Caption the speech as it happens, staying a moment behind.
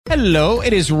Hello,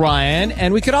 it is Ryan,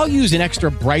 and we could all use an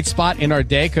extra bright spot in our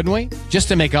day, couldn't we? Just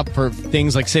to make up for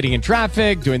things like sitting in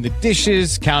traffic, doing the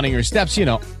dishes, counting your steps, you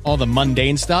know, all the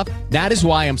mundane stuff. That is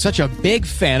why I'm such a big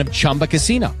fan of Chumba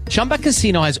Casino. Chumba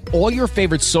Casino has all your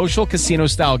favorite social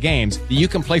casino-style games that you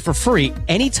can play for free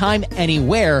anytime,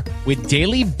 anywhere with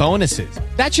daily bonuses.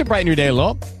 That should brighten your day a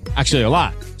little. Actually, a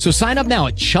lot. So sign up now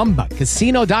at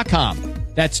ChumbaCasino.com.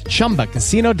 That's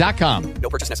ChumbaCasino.com. No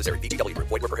purchase necessary. VGW Group.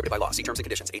 Void where prohibited by law. See terms and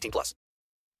conditions. 18+.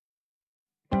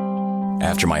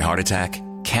 After my heart attack,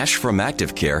 cash from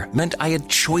ActiveCare meant I had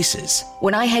choices.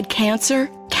 When I had cancer,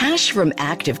 cash from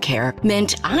ActiveCare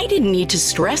meant I didn't need to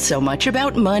stress so much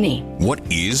about money. What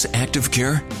is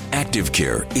ActiveCare?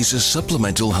 ActiveCare is a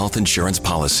supplemental health insurance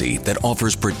policy that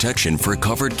offers protection for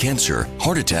covered cancer,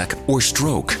 heart attack, or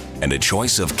stroke, and a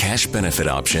choice of cash benefit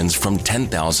options from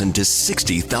 $10,000 to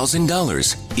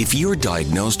 $60,000. If you're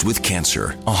diagnosed with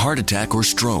cancer, a heart attack, or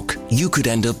stroke, you could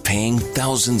end up paying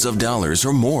thousands of dollars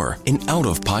or more in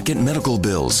out-of-pocket medical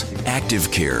bills.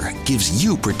 ActiveCare gives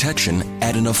you protection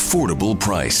at an affordable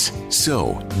price.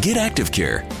 So, get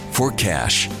ActiveCare for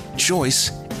cash, choice,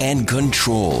 and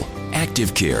control.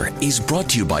 ActiveCare is brought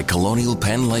to you by Colonial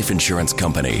Penn Life Insurance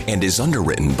Company and is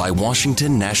underwritten by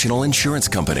Washington National Insurance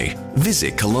Company.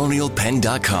 Visit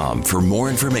colonialpenn.com for more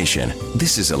information.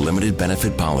 This is a limited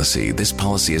benefit policy. This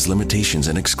policy has limitations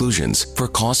and exclusions. For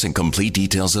costs and complete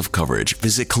details of coverage,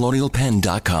 visit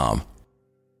colonialpenn.com.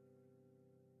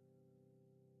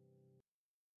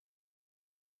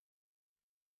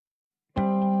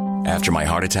 After my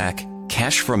heart attack,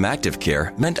 cash from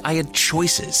ActiveCare meant I had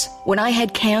choices. When I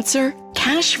had cancer,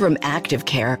 cash from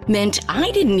ActiveCare meant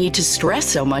I didn't need to stress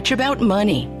so much about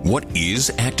money. What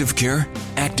is ActiveCare?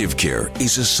 ActiveCare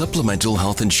is a supplemental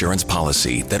health insurance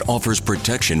policy that offers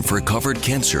protection for covered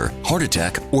cancer, heart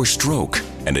attack, or stroke,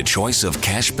 and a choice of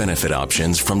cash benefit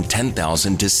options from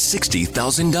 $10,000 to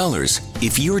 $60,000.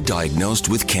 If you're diagnosed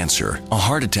with cancer, a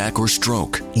heart attack, or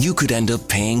stroke, you could end up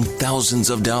paying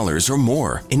thousands of dollars or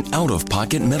more in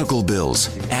out-of-pocket medical bills.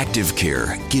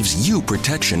 ActiveCare gives you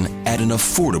protection at an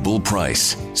affordable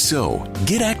price. So,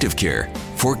 get ActiveCare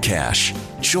for cash,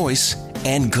 choice,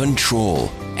 and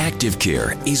control.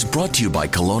 ActiveCare is brought to you by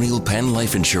Colonial Penn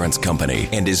Life Insurance Company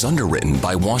and is underwritten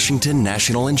by Washington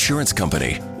National Insurance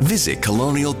Company. Visit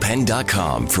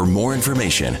colonialpenn.com for more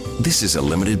information. This is a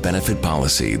limited benefit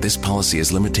policy. This policy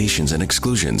has limitations and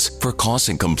exclusions. For costs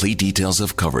and complete details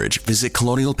of coverage, visit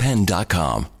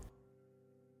colonialpenn.com.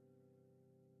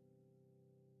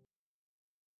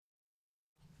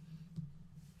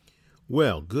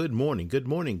 Well, good morning,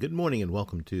 and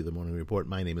welcome to the Morning Report.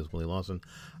 My name is Willie Lawson.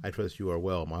 I trust you are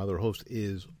well. My other host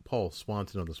is Paul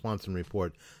Swanson of the Swanson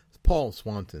Report. It's Paul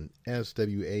Swanson,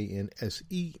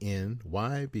 Swansen.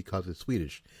 Why? Because it's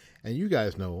Swedish. And you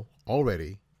guys know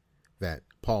already that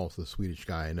Paul's the Swedish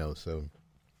guy I know. So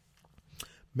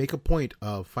make a point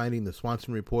of finding the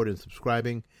Swanson Report and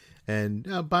subscribing and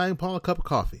buying Paul a cup of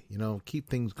coffee. You know, keep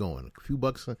things going. A few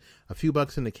bucks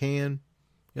in the can,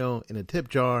 you know, in a tip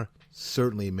jar.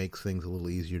 Certainly makes things a little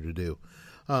easier to do.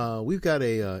 We've got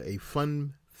a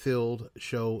fun-filled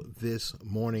show this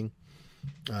morning.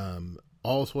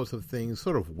 All sorts of things,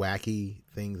 sort of wacky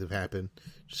things have happened.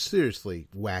 Seriously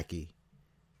wacky,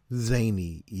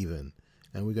 zany even.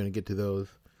 And we're going to get to those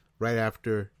right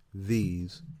after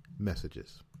these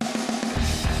messages.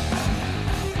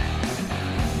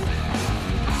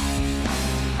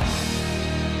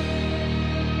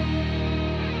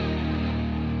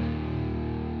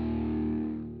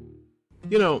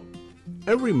 You know,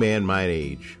 every man my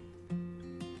age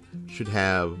should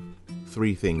have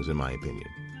three things, in my opinion.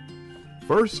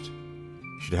 First,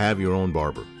 you should have your own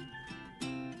barber.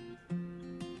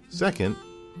 Second,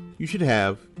 you should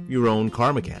have your own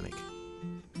car mechanic.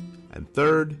 And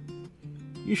third,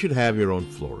 you should have your own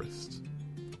florist.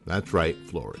 That's right,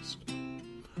 florist.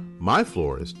 My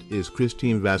florist is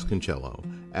Christine Vasconcello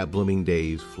at Blooming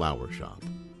Days Flower Shop,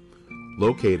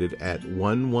 located at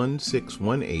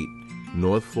 11618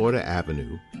 North Florida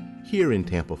Avenue, here in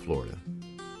Tampa, Florida.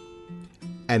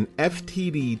 An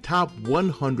FTD Top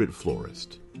 100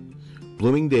 florist,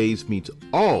 Blooming Days meets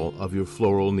all of your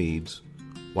floral needs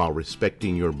while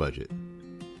respecting your budget.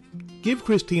 Give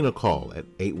Christine a call at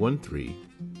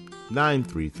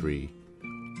 813-933-1942.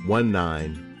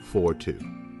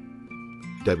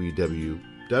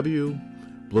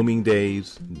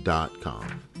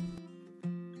 www.bloomingdays.com.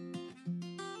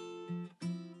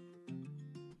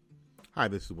 Hi,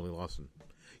 this is Willie Lawson.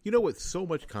 You know, with so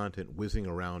much content whizzing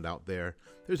around out there,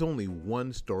 there's only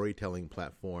one storytelling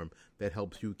platform that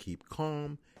helps you keep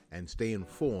calm and stay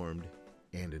informed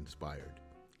and inspired.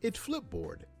 It's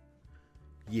Flipboard.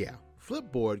 Yeah,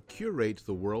 Flipboard curates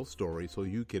the world story so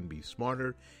you can be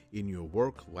smarter in your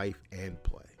work, life, and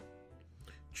play.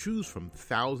 Choose from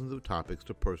thousands of topics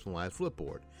to personalize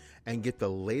Flipboard and get the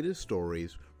latest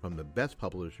stories from the best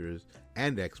publishers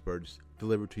and experts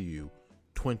delivered to you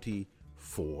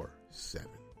 24/7.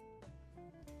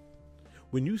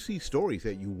 When you see stories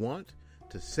that you want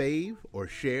to save or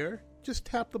share, just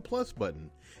tap the plus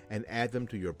button and add them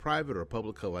to your private or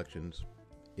public collections.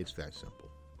 It's that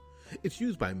simple. It's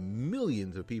used by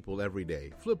millions of people every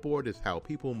day. Flipboard is how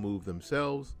people move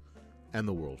themselves and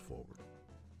the world forward.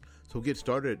 So get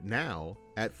started now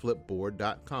at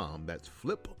flipboard.com. That's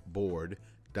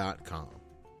flipboard.com.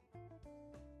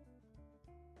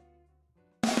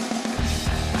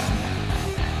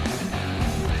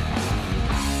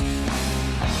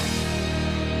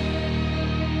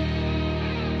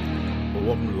 Well,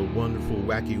 welcome to the wonderful,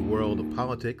 wacky world of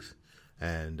politics.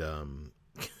 And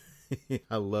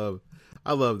I love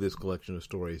this collection of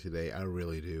stories today. I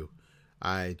really do.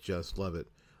 I just love it.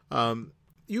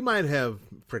 You might have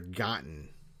forgotten.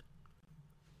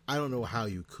 I don't know how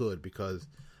you could, because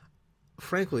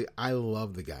frankly, I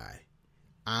love the guy.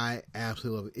 I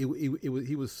absolutely love it.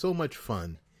 He was so much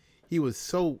fun. He was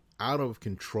so out of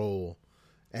control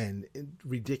and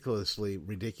ridiculously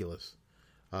ridiculous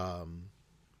that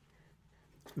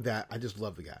I just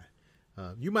love the guy.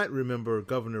 You might remember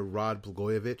Governor Rod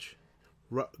Blagojevich.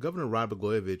 Governor Rod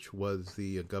Blagojevich was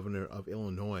the governor of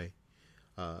Illinois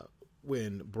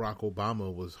when Barack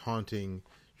Obama was haunting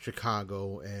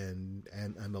Chicago and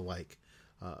the like.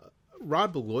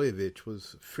 Rod Blagojevich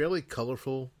was a fairly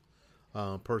colorful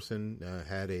person,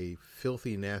 had a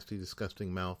filthy, nasty,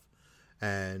 disgusting mouth,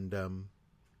 and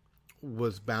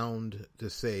was bound to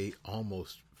say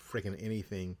almost freaking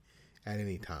anything at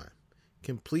any time.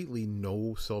 Completely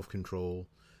no self-control,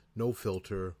 no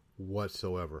filter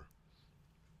whatsoever.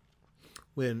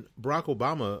 When Barack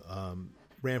Obama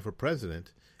ran for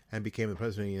president and became the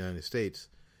president of the United States,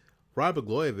 Rod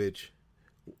Blagojevich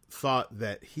thought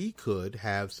that he could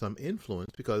have some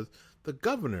influence because the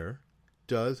governor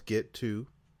does get to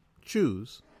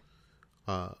choose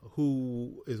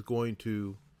who is going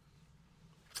to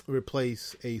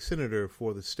replace a senator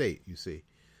for the state, you see.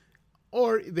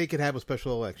 Or they could have a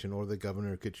special election, or the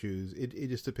governor could choose. It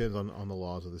just depends on the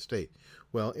laws of the state.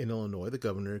 Well, in Illinois, the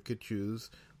governor could choose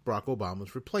Barack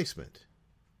Obama's replacement.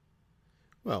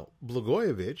 Well,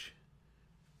 Blagojevich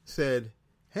said,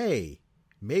 hey,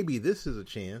 maybe this is a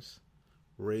chance,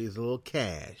 raise a little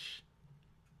cash.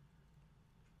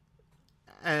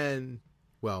 And,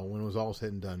 well, when it was all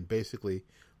said and done, basically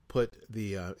put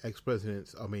the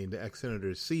the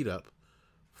ex-senator's seat up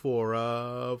for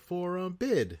a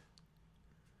bid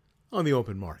on the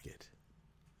open market.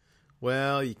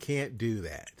 Well, you can't do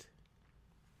that.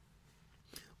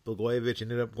 Blagojevich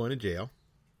ended up going to jail,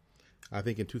 I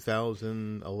think in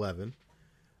 2011.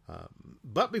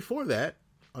 But before that,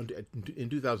 in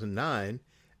 2009,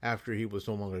 after he was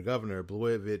no longer governor,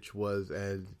 Blagojevich was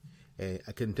a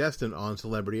contestant on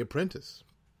Celebrity Apprentice.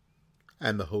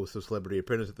 And the host of Celebrity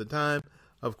Apprentice at the time,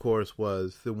 of course,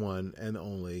 was the one and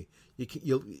only,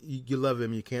 you love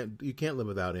him, you can't live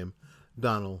without him,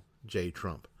 Donald J.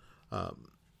 Trump.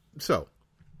 So,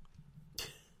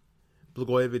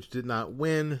 Blagojevich did not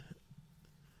win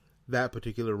that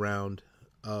particular round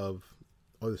or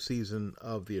the season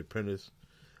of The Apprentice.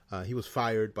 He was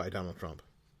fired by Donald Trump.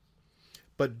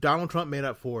 But Donald Trump made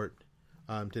up for it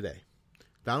today.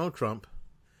 Donald Trump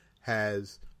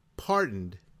has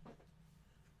pardoned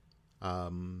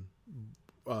Governor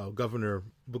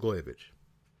Blagojevich.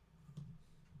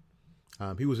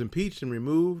 He was impeached and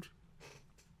removed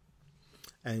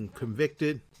and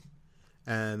convicted,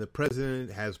 and the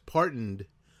president has pardoned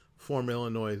former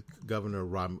Illinois Governor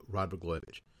Rod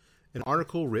Blagojevich. An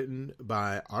article written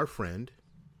by our friend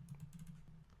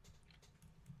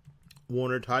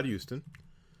Warner Todd Houston.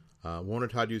 Warner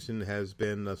Todd Houston has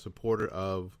been a supporter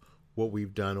of what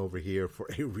we've done over here for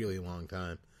a really long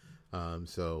time. And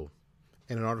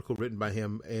an article written by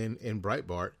him in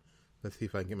Breitbart. Let's see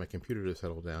if I can get my computer to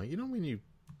settle down. You know when you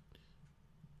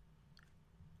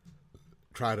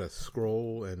try to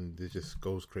scroll and it just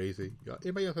goes crazy?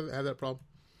 Anybody else have that problem?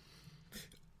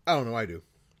 I don't know. I do.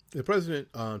 The president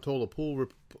told a pool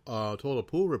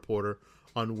reporter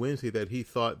on Wednesday that he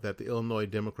thought that the Illinois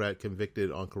Democrat convicted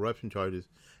on corruption charges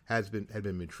had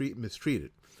been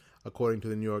mistreated, according to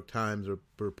the New York Times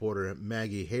reporter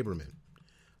Maggie Haberman.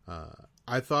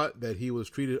 I thought that he was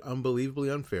treated unbelievably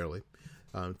unfairly.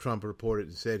 Trump reported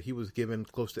and said he was given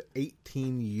close to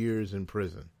 18 years in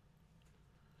prison.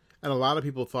 And a lot of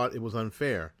people thought it was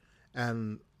unfair.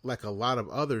 And like a lot of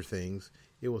other things,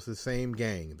 it was the same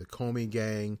gang, the Comey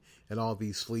gang, and all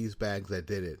these sleazebags that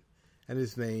did it. And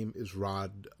his name is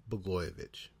Rod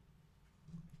Blagojevich.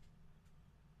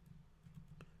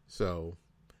 So,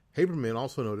 Haberman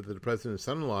also noted that the president's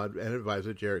son-in-law and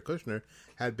advisor, Jared Kushner,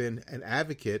 had been an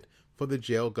advocate for the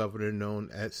jail governor known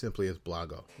simply as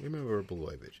Blago. You remember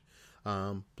Blagojevich.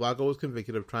 Blago was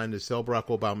convicted of trying to sell Barack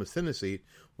Obama's Senate seat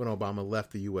when Obama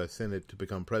left the U.S. Senate to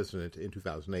become president in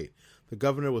 2008. The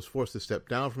governor was forced to step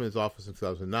down from his office in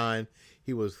 2009.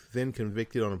 He was then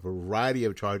convicted on a variety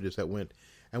of charges that went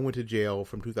to jail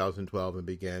from 2012 and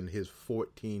began his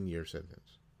 14-year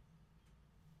sentence.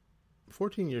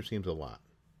 14 years seems a lot.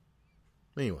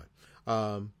 Anyway,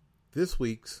 this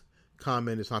week's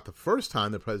comment is not the first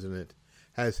time the president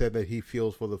has said that he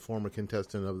feels for the former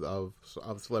contestant of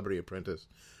Celebrity Apprentice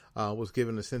was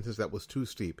given a sentence that was too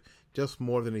steep. Just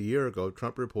more than a year ago,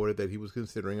 Trump reported that he was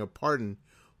considering a pardon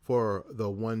for the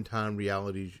one-time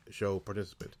reality show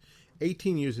participant.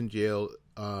 18 years in jail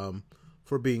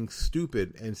for being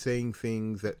stupid and saying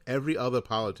things that every other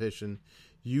politician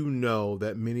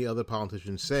that many other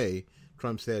politicians say,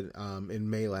 Trump said in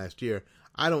May last year.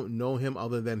 I don't know him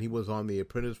other than he was on The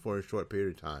Apprentice for a short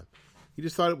period of time. He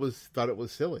just thought it was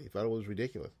silly. He thought it was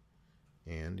ridiculous.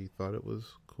 And he thought it was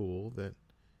cool that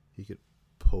he could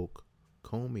poke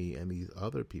Comey and these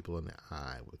other people in the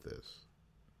eye with this.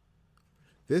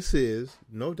 This is,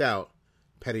 no doubt,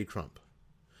 petty Trump.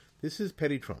 This is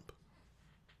petty Trump.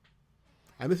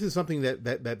 And this is something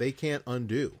that they can't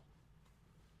undo.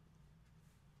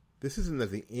 This isn't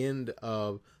at the end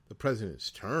of the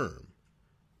president's term.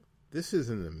 This is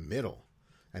in the middle.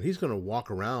 And he's going to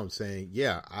walk around saying,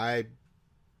 yeah, I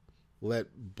let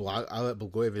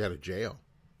Blagojevich out of jail.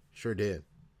 Sure did.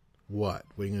 What?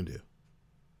 What are you going to do?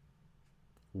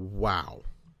 Wow.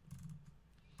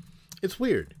 It's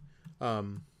weird.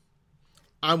 I'm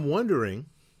wondering,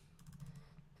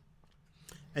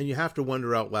 and you have to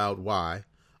wonder out loud why,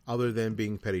 other than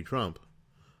being petty Trump.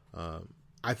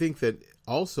 I think that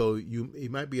also he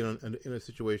might be in a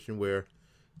situation where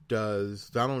does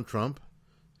Donald Trump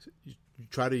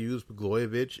try to use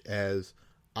Blagojevich as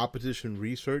opposition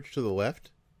research to the left?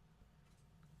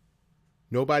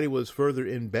 Nobody was further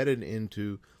embedded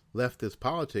into leftist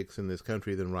politics in this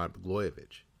country than Rod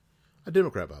Blagojevich. A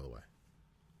Democrat, by the way.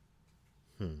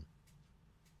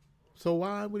 So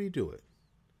why would he do it?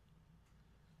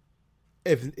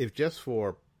 If just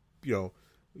for,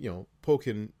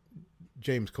 poking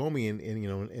James Comey in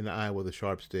the eye with a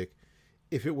sharp stick,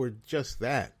 if it were just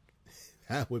that,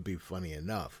 that would be funny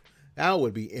enough. That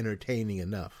would be entertaining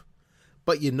enough.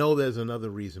 But there's another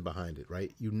reason behind it,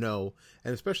 right? And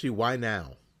especially why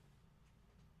now?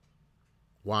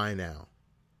 Why now?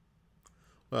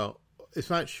 Well, it's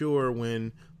not sure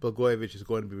when Blagojevich is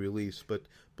going to be released, but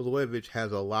Blagojevich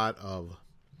has a lot of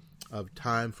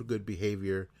time for good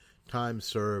behavior, time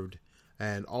served,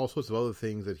 and all sorts of other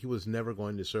things that he was never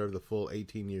going to serve the full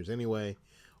 18 years anyway,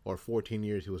 or 14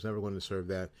 years. He was never going to serve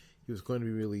that. He was going to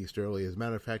be released early. As a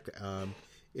matter of fact,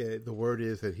 the word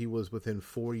is that he was within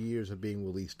 4 years of being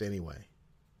released anyway.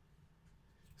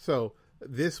 So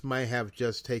this might have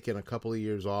just taken a couple of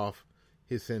years off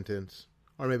his sentence,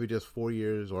 or maybe just 4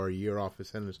 years or a year off his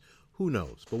sentence. Who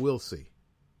knows? But we'll see.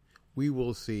 We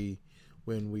will see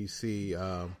when we see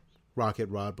Rocket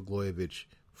Rod Blagojevich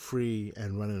free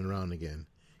and running around again.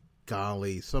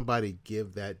 Golly, somebody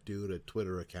give that dude a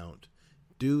Twitter account.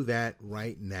 Do that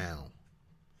right now.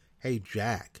 Hey,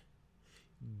 Jack,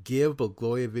 give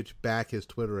Blagojevich back his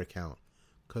Twitter account,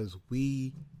 because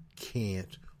we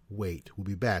can't wait. We'll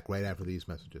be back right after these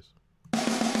messages.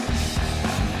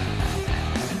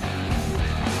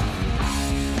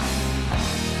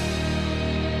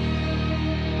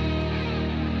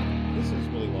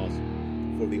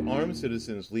 For the Armed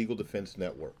Citizens Legal Defense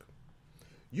Network.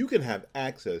 You can have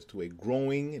access to a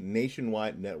growing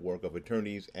nationwide network of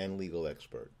attorneys and legal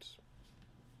experts.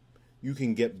 You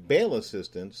can get bail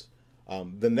assistance.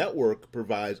 The network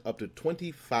provides up to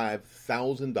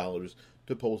 $25,000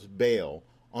 to post bail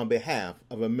on behalf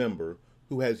of a member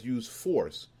who has used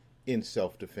force in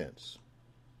self-defense.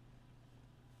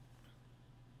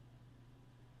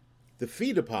 The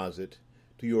fee deposit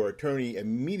to your attorney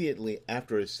immediately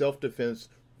after a self-defense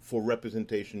for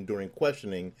representation during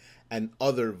questioning and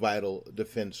other vital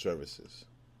defense services.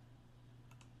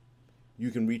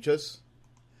 You can reach us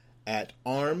at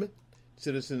Armed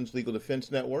Citizens Legal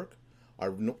Defense Network.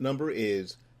 Our number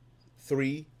is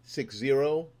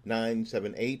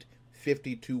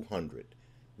 360-978-5200.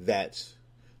 That's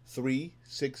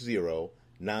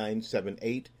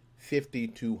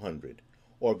 360-978-5200.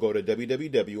 Or go to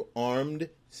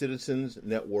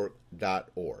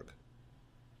www.armedcitizensnetwork.org.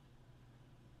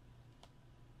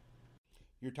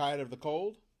 You're tired of the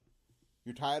cold?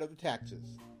 You're tired of the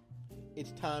taxes?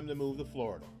 It's time to move to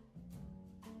Florida.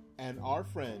 And our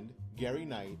friend Gary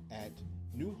Knight at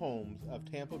New Homes of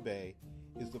Tampa Bay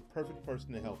is the perfect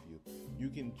person to help you. You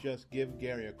can just give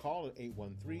Gary a call at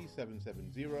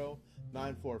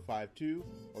 813-770-9452,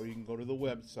 or you can go to the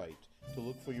website to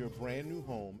look for your brand new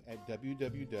home at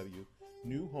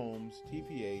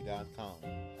www.newhomestpa.com.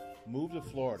 Move to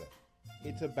Florida.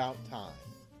 It's about time.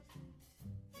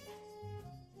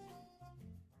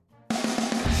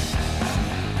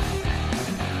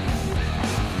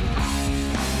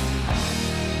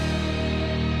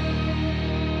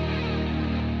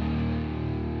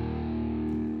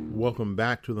 Welcome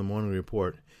back to the Morning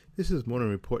Report. This is Morning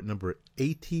Report number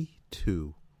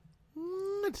 82.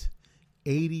 What?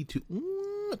 82.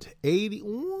 What? 80.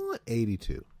 What?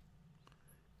 82.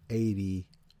 80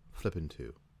 flipping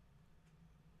 2.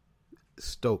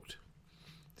 Stoked.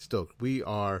 We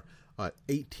are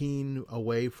 18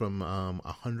 away from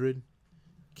 100.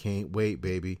 Can't wait,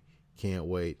 baby. Can't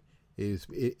wait.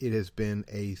 It has been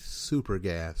a super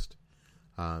gast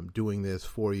doing this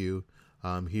for you.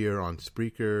 Here on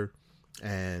Spreaker,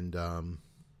 and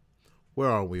where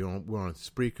are we? We're on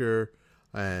Spreaker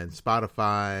and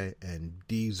Spotify and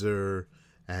Deezer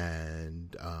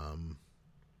and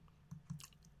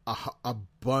a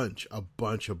bunch of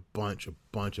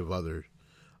other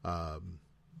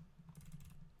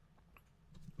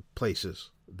places.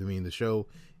 I mean, the show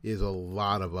is a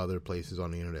lot of other places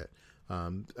on the internet. I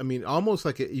mean, almost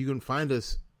like you can find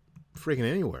us freaking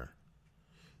anywhere.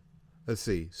 Let's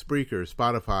see, Spreaker,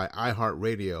 Spotify,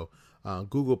 iHeartRadio,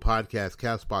 Google Podcasts,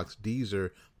 Castbox, Deezer,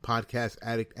 Podcast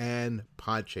Addict, and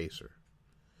Podchaser.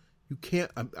 You can't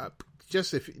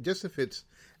just if it's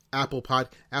Apple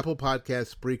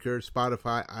Podcasts, Spreaker,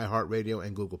 Spotify, iHeartRadio,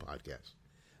 and Google Podcasts.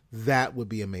 That would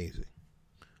be amazing.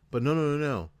 But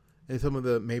no. And some of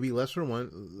the maybe lesser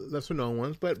known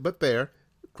ones, but there,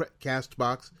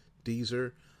 Castbox,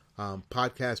 Deezer,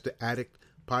 Podcast Addict,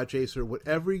 Podchaser,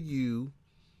 wherever you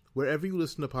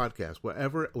listen to podcasts,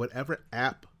 whatever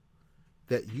app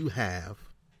that you have,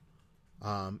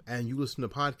 and you listen to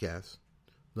podcasts,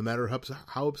 no matter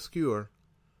how obscure,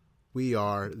 we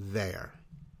are there.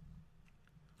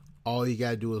 All you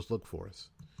gotta do is look for us.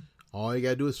 All you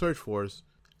gotta do is search for us,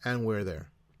 and we're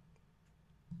there.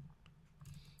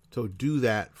 So do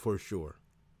that for sure.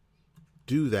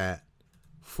 Do that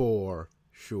for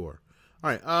sure. All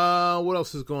right. What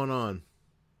else is going on?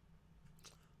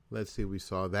 Let's see. We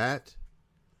saw that.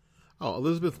 Oh,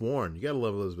 Elizabeth Warren. You gotta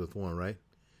love Elizabeth Warren, right?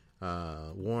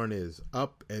 Warren is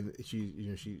up, and she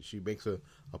makes a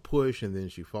push, and then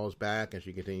she falls back, and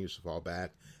she continues to fall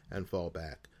back and fall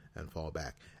back and fall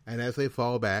back. And as they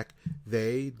fall back,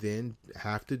 they then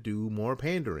have to do more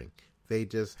pandering. They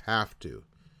just have to.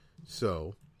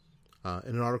 So,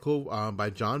 in an article by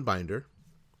John Binder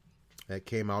that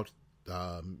came out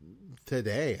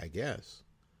today, I guess,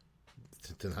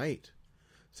 tonight,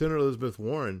 Senator Elizabeth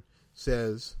Warren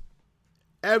says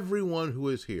everyone who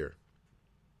is here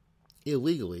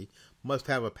illegally must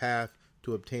have a path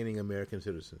to obtaining American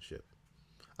citizenship,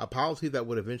 a policy that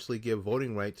would eventually give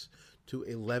voting rights to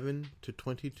 11 to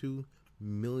 22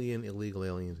 million illegal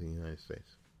aliens in the United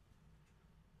States.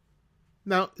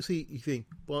 Now, see, you think,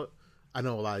 well, I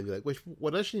know a lot of you are like,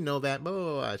 well, does she know that? Blah,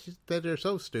 blah, blah. They're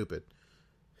so stupid.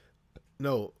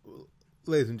 No,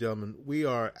 ladies and gentlemen, we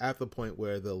are at the point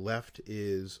where the left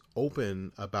is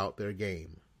open about their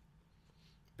game.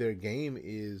 Their game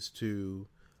is to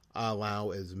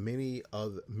allow as many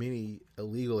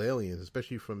illegal aliens,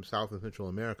 especially from South and Central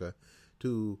America,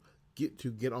 to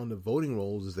get on the voting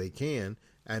rolls as they can,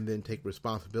 and then take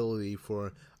responsibility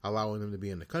for allowing them to be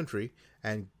in the country,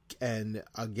 and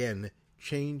again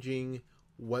changing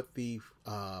what the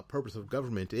purpose of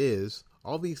government is.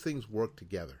 All these things work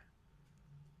together.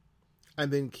 And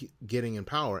then getting in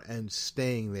power and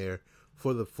staying there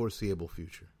for the foreseeable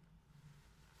future.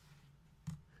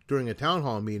 During a town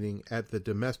hall meeting at the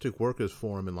Domestic Workers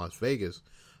Forum in Las Vegas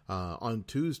on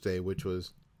Tuesday, which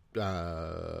was,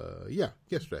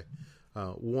 yesterday,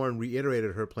 Warren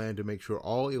reiterated her plan to make sure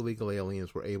all illegal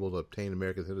aliens were able to obtain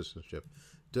American citizenship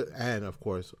and, of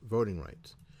course, voting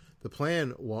rights. The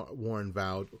plan, Warren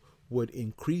vowed, would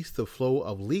increase the flow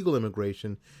of legal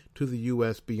immigration to the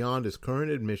U.S. beyond its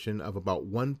current admission of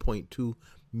about 1.2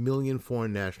 million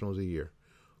foreign nationals a year,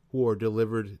 who are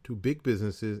delivered to big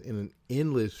businesses in an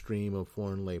endless stream of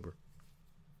foreign labor.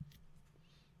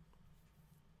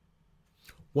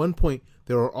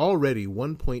 There are already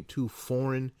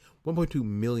 1.2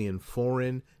 million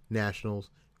foreign nationals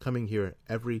coming here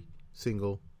every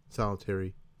single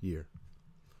solitary year.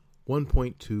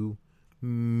 1.2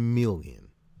 million.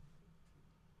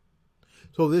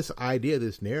 So this idea,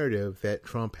 this narrative that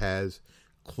Trump has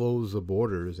closed the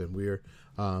borders and we're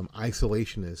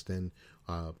isolationist and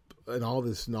all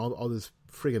this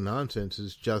friggin' nonsense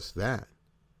is just that.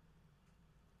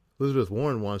 Elizabeth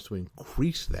Warren wants to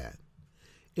increase that.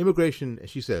 Immigration,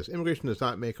 she says, immigration does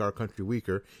not make our country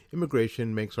weaker.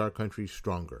 Immigration makes our country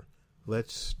stronger.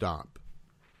 Let's stop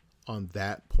on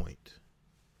that point.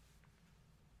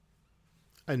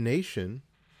 A nation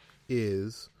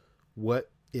is what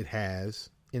it has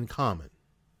in common.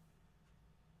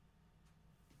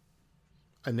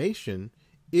 A nation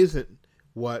isn't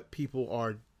what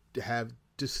people have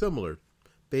dissimilar.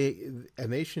 A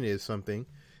nation is something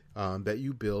that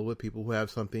you build with people who have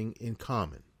something in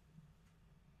common.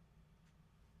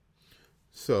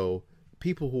 So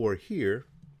people who are here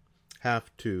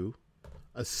have to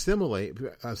assimilate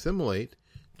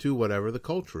to whatever the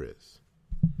culture is.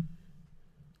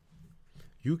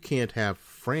 You can't have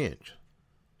France.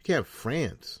 You can't have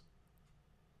France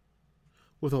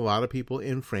with a lot of people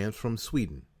in France from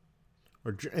Sweden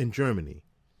and Germany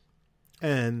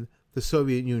and the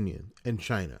Soviet Union and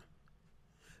China.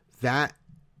 That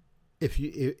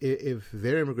if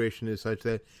their immigration is such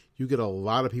that you get a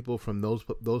lot of people from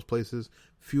those places,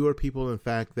 fewer people in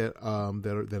fact that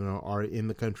are in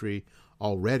the country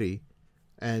already,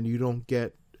 and you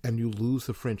lose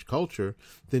the French culture,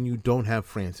 then you don't have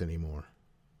France anymore.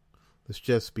 Let's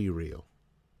just be real.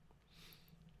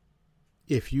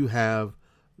 If you have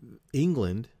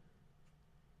England,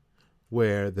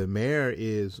 where the mayor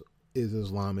is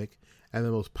Islamic and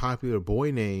the most popular boy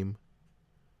name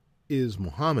is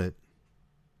Muhammad,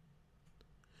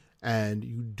 and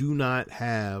you do not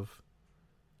have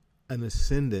an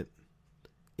ascendant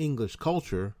English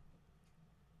culture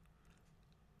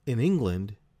in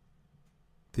England,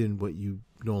 then what you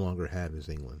no longer have is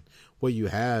England. What you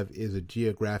have is a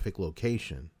geographic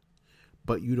location,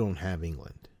 but you don't have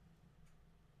England.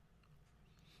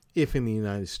 If in the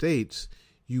United States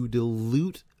you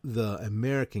dilute the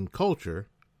American culture,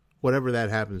 whatever that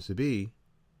happens to be,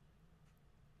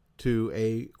 to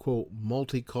a, quote,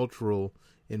 multicultural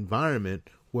environment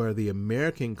where the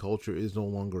American culture is no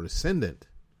longer ascendant,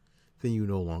 then you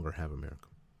no longer have America.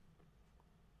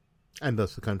 And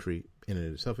thus the country in and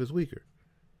of itself is weaker.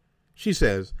 She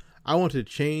says, I want to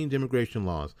change immigration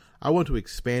laws. I want to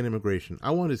expand immigration.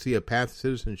 I want to see a path to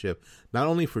citizenship, not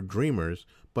only for dreamers,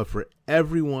 but for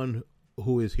everyone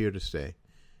who is here to stay.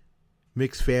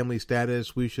 Mixed family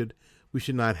status, we should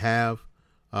not have.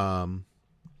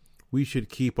 We should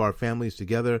keep our families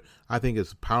together. I think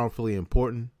it's powerfully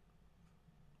important.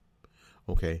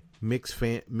 Okay, mixed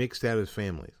status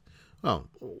families. Oh,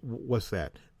 what's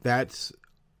that? That's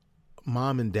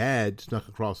mom and dad snuck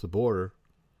across the border,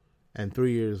 and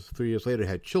 3 years later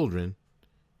had children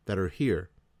that are here.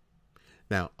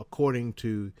 Now, according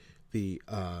to the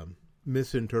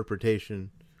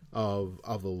misinterpretation of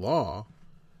the law,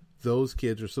 those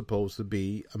kids are supposed to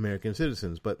be American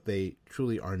citizens, but they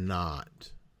truly are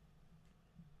not.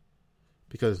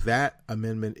 Because that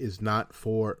amendment is not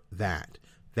for that.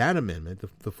 That amendment,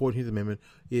 the 14th Amendment,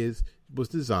 was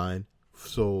designed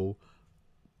so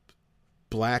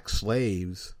black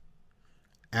slaves,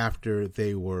 after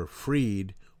they were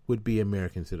freed, would be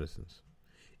American citizens.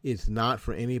 It's not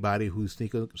for anybody who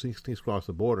sneaks across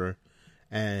the border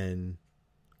and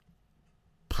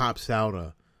pops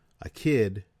out a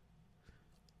kid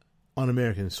on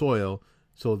American soil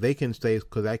so they can stay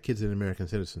because that kid's an American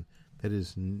citizen. That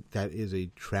is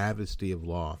a travesty of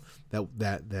law.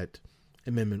 That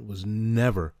amendment was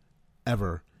never,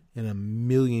 ever, in a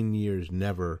million years,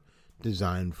 never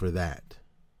designed for that.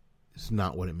 It's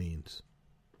not what it means.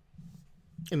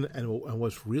 And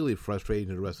what's really frustrating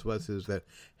to the rest of us is that,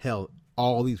 hell,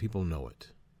 all these people know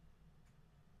it.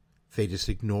 They just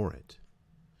ignore it.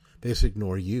 They just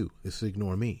ignore you. They just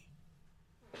ignore me.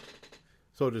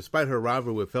 So despite her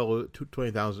rivalry with fellow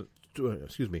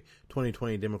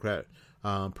 2020 Democrat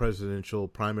presidential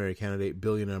primary candidate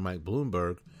billionaire Mike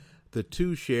Bloomberg, the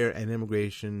two share an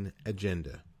immigration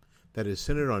agenda that is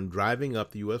centered on driving up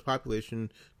the U.S.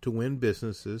 population to win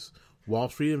businesses, Wall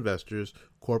Street investors,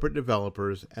 corporate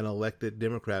developers, and elected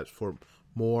Democrats for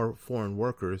more foreign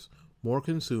workers, more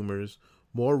consumers,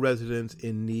 more residents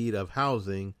in need of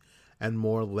housing, and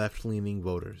more left-leaning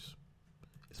voters.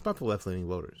 It's about the left-leaning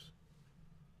voters.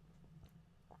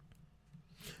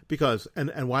 Because,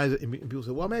 and why is it, and people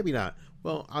say, well, maybe not.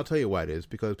 Well, I'll tell you why it is.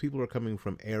 Because people are coming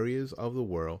from areas of the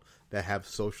world that have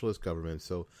socialist governments.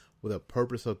 So with a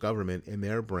purpose of government in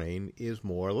their brain is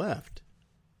more left.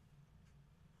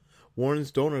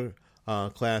 Warren's donor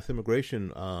class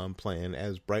immigration plan,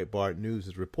 as Breitbart News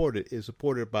has reported, is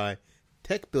supported by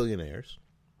tech billionaires,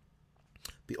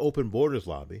 the Open Borders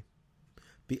Lobby,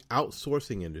 the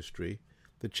outsourcing industry,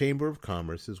 the Chamber of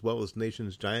Commerce, as well as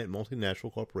nation's giant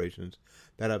multinational corporations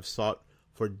that have sought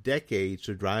for decades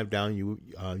to drive down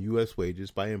U.S.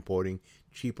 wages by importing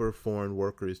cheaper foreign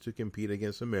workers to compete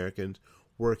against Americans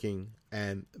working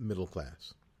and middle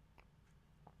class.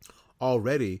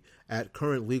 Already, at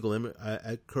current legal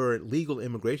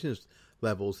immigration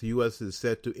levels, the U.S. is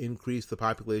set to increase the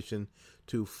population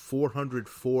to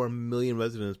 404 million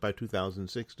residents by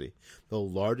 2060, the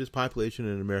largest population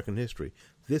in American history.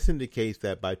 This indicates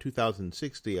that by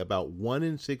 2060, about 1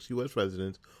 in 6 U.S.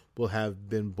 residents will have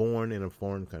been born in a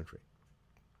foreign country.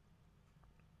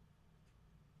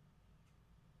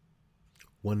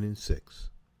 1 in 6.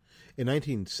 In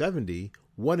 1970,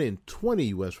 1 in 20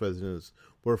 U.S. residents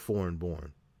were foreign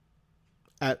born.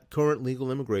 At current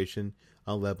legal immigration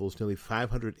levels, nearly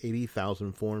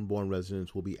 580,000 foreign-born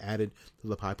residents will be added to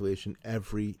the population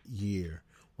every year,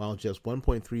 while just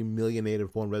 1.3 million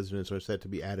native-born residents are set to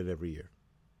be added every year.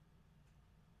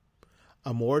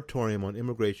 A moratorium on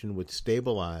immigration would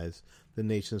stabilize the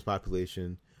nation's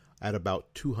population at about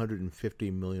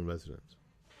 250 million residents.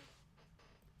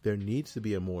 There needs to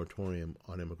be a moratorium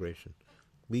on immigration,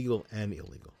 legal and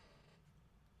illegal.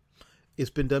 It's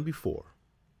been done before.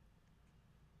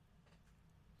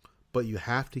 But you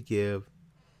have to give,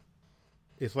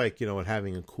 it's like,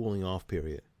 having a cooling off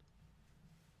period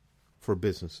for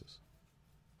businesses.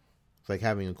 It's like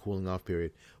having a cooling off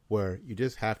period where you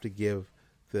just have to give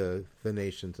the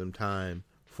nation some time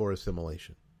for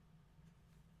assimilation.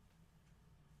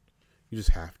 You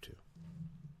just have to.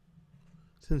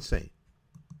 It's insane.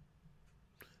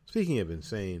 Speaking of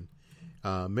insane,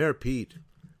 Mayor Pete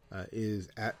is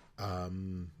at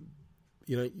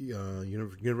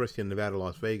University of Nevada,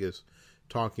 Las Vegas,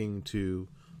 talking to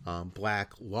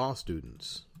black law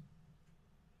students.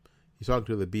 He's talking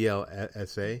to the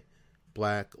BLSA,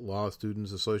 Black Law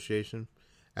Students Association,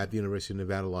 at the University of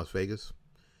Nevada, Las Vegas,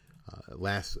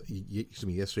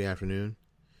 yesterday afternoon.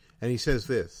 And he says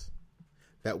this,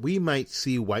 that we might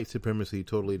see white supremacy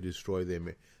totally destroy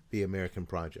the American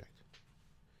project.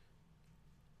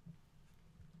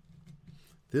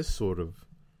 This sort of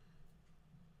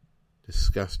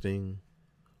disgusting,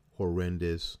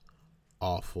 horrendous,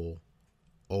 awful,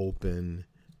 open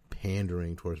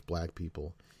pandering towards black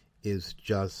people is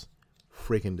just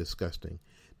freaking disgusting.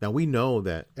 Now, we know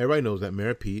that, everybody knows that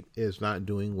Mayor Pete is not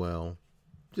doing well,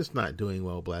 just not doing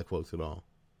well black folks at all.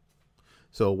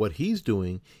 So what he's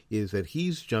doing is that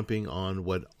he's jumping on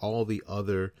what all the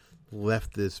other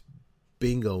leftist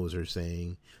bingos are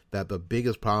saying, that the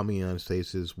biggest problem in the United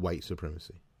States is white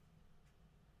supremacy.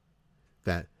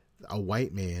 That a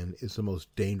white man is the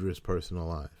most dangerous person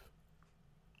alive.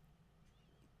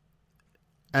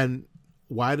 And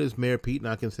why does Mayor Pete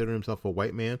not consider himself a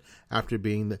white man after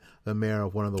being the mayor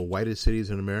of one of the whitest cities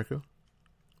in America?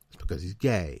 It's because he's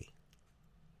gay.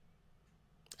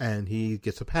 And he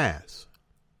gets a pass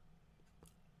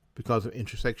because of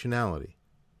intersectionality.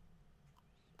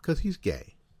 Because he's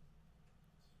gay.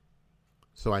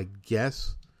 So I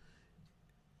guess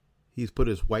he's put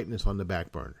his whiteness on the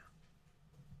back burner.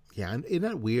 Yeah, isn't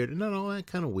that weird? Isn't that all that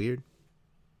kind of weird?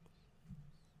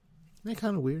 Isn't that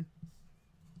kind of weird?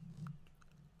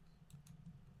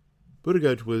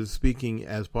 Buttigieg was speaking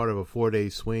as part of a 4-day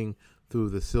swing through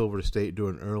the Silver State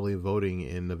during early voting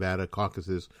in Nevada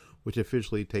caucuses, which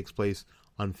officially takes place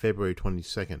on February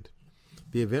 22nd.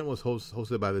 The event was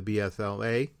hosted by the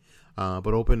BSLA,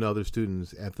 but open to other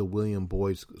students at the William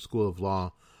Boyd School of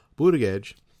Law.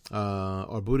 Buttigieg, is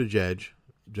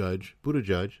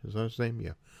that his name?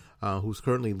 Yeah. Who's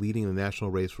currently leading the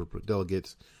national race for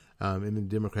delegates in the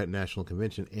Democrat National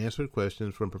Convention, answered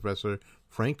questions from Professor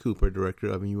Frank Cooper, director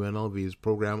of UNLV's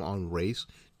program on race,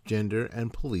 gender,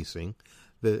 and policing.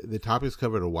 The topics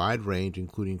covered a wide range,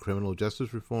 including criminal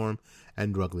justice reform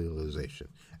and drug legalization.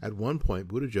 At one point,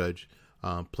 Buttigieg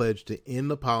pledged to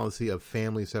end the policy of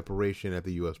family separation at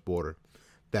the U.S. border.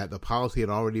 That the policy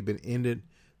had already been ended,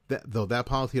 though that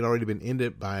policy had already been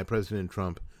ended by President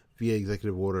Trump via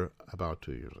executive order about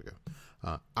 2 years ago.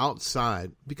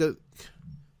 Outside, because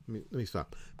let me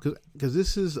stop, because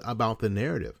this is about the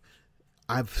narrative.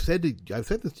 I've said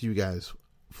this to you guys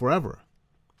forever.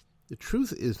 The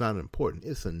truth is not important.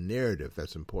 It's the narrative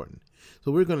that's important.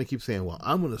 So we're going to keep saying, well,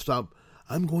 I'm going to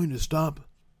stop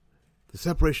the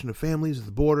separation of families at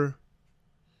the border.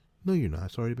 No, you're not.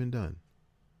 It's already been done.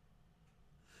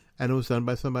 And it was done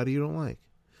by somebody you don't like.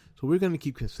 So we're going to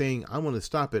keep saying, I want to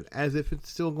stop it as if it's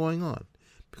still going on,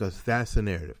 because that's the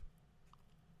narrative.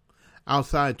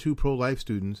 Outside, 2 pro-life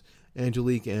students,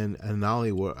 Angelique and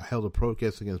Anali, held a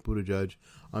protest against Buttigieg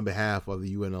on behalf of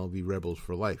the UNLV Rebels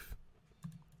for Life.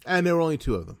 And there were only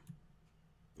 2 of them.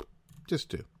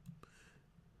 Just 2.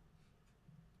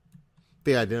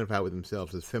 They identified with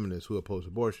themselves as feminists who oppose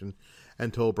abortion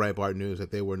and told Breitbart News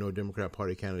that there were no Democrat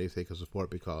Party candidates they could support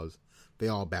because they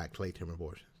all backed late-term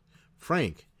abortions.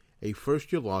 Frank, a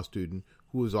first-year law student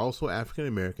who was also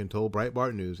African-American, told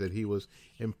Breitbart News that he was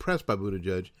impressed by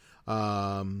Buttigieg,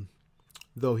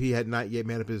 though he had not yet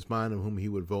made up his mind on whom he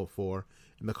would vote for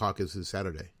in the caucus this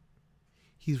Saturday.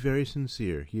 He's very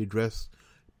sincere. He addressed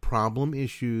problem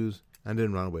issues and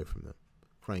didn't run away from them,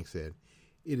 Frank said.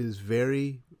 It is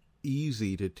very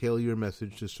easy to tailor your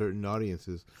message to certain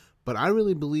audiences, but I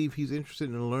really believe he's interested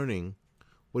in learning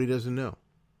what he doesn't know.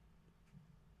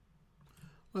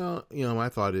 Well, my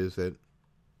thought is that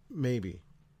maybe,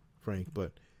 Frank,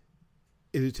 but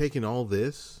is it taking all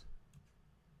this?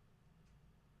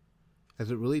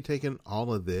 Has it really taken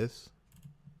all of this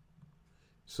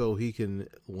so he can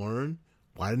learn?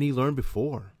 Why didn't he learn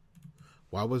before?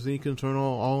 Why wasn't he concerned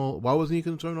Why wasn't he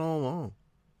concerned all along?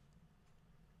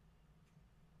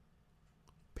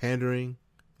 Pandering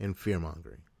and fear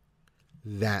mongering.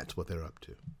 That's what they're up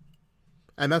to,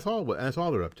 and that's all. That's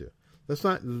all they're up to. Let's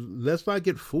not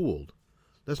get fooled.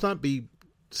 Let's not be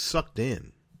sucked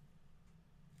in.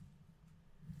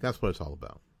 That's what it's all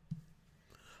about.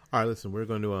 All right, listen, we're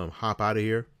going to hop out of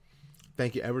here.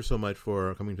 Thank you ever so much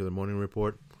for coming to the Morning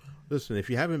Report. Listen, if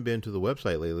you haven't been to the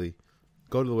website lately,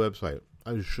 go to the website.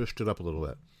 I just shushed it up a little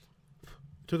bit.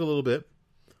 It took a little bit.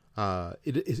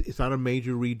 It's not a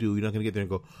major redo. You're not going to get there and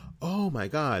go, oh my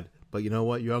God. But you know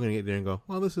what? You're all going to get there and go,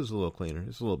 well, this is a little cleaner.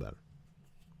 It's a little better.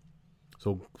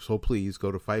 So please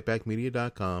go to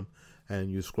fightbackmedia.com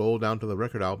and you scroll down to the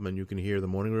record album and you can hear the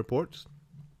morning reports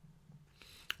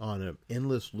on an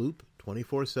endless loop,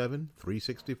 24/7,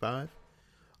 365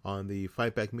 on the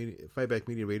Fightback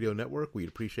Media Radio Network. We'd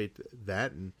appreciate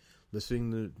that and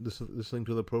listening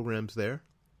to the programs there,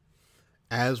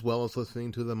 as well as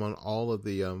listening to them on all of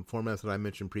the formats that I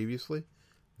mentioned previously.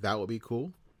 That would be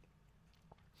cool.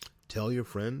 Tell your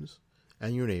friends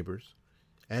and your neighbors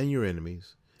and your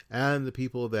enemies and the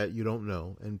people that you don't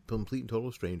know and complete and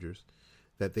total strangers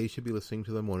that they should be listening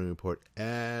to the Morning Report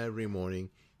every morning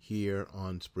here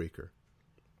on Spreaker.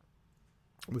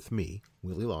 With me,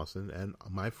 Willie Lawson, and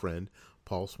my friend,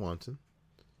 Paul Swanson.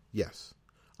 Yes.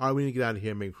 All right, we need to get out of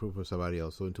here and make proof for somebody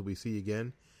else. So until we see you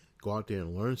again, go out there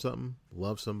and learn something,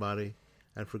 love somebody,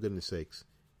 and for goodness sakes,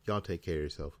 y'all take care of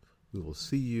yourself. We will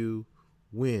see you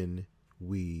when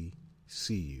we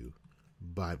see you.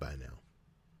 Bye-bye now.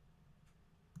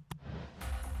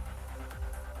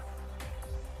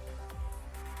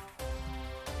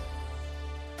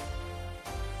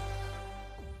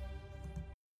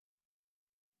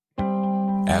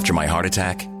 After my heart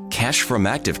attack, cash from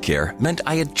Active Care meant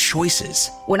I had choices.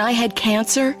 When I had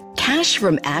cancer, cash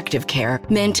from Active Care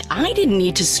meant I didn't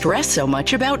need to stress so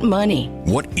much about money.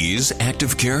 What is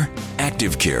Active Care?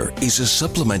 Active Care is a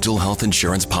supplemental health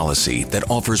insurance policy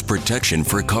that offers protection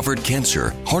for covered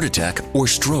cancer, heart attack, or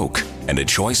stroke, and a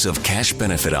choice of cash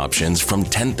benefit options from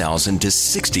 $10,000 to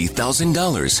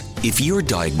 $60,000. If you're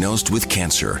diagnosed with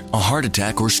cancer, a heart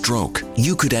attack, or stroke,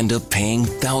 you could end up paying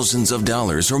thousands of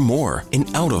dollars or more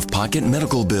in out-of-pocket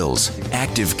medical bills.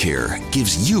 Active Care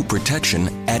gives you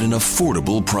protection at an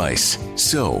affordable price.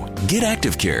 So, get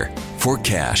Active Care for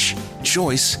cash,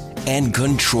 choice, and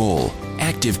control.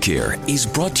 Active Care is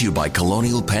brought to you by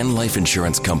Colonial Penn Life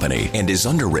Insurance Company and is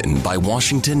underwritten by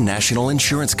Washington National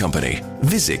Insurance Company.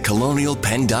 Visit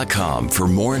colonialpenn.com for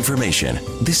more information.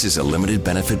 This is a limited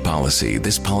benefit policy.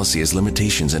 This policy has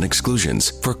limitations and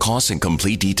exclusions. For costs and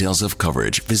complete details of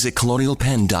coverage, visit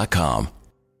colonialpenn.com.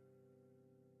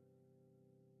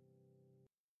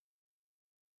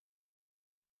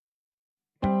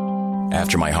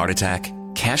 After my heart attack,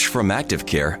 cash from Active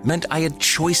Care meant I had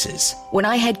choices. When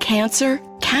I had cancer,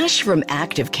 cash from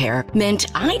Active Care meant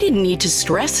I didn't need to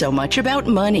stress so much about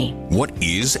money. What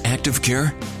is Active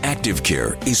Care? Active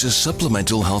Care is a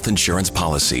supplemental health insurance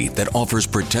policy that offers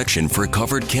protection for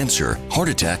covered cancer, heart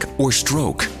attack, or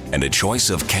stroke, and a choice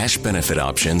of cash benefit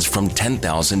options from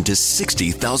 $10,000 to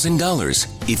 $60,000.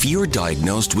 If you're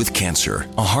diagnosed with cancer,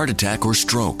 a heart attack, or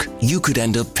stroke, you could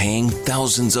end up paying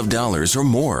thousands of dollars or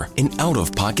more in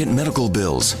out-of-pocket medical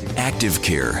bills. Active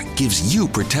Care gives you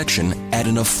protection at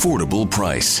an affordable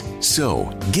price.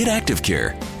 So, get Active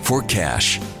Care for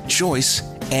cash, choice,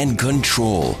 and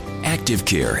control. Active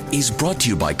Care is brought to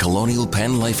you by Colonial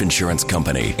Penn Life Insurance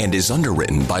Company and is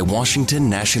underwritten by Washington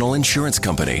National Insurance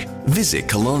Company. Visit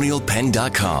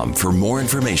colonialpenn.com for more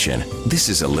information. This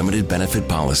is a limited benefit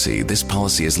policy. This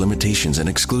policy has limitations and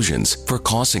exclusions. For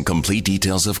costs and complete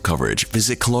details of coverage,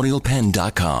 visit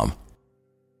colonialpenn.com.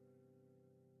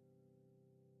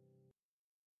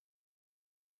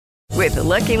 With the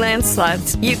Lucky Land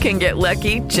Slots, you can get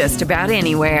lucky just about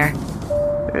anywhere.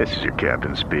 This is your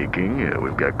captain speaking.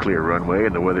 We've got clear runway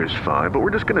and the weather's fine, but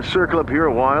we're just going to circle up here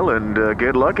a while and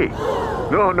get lucky.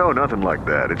 No, nothing like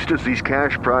that. It's just these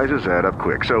cash prizes add up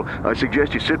quick. So I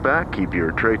suggest you sit back, keep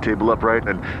your tray table upright,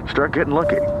 and start getting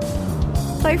lucky.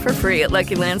 Play for free at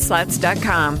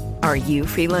LuckyLandSlots.com. Are you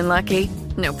feeling lucky?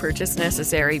 No purchase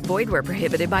necessary. Void where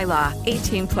prohibited by law.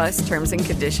 18+ terms and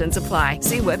conditions apply.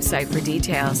 See website for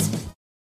details.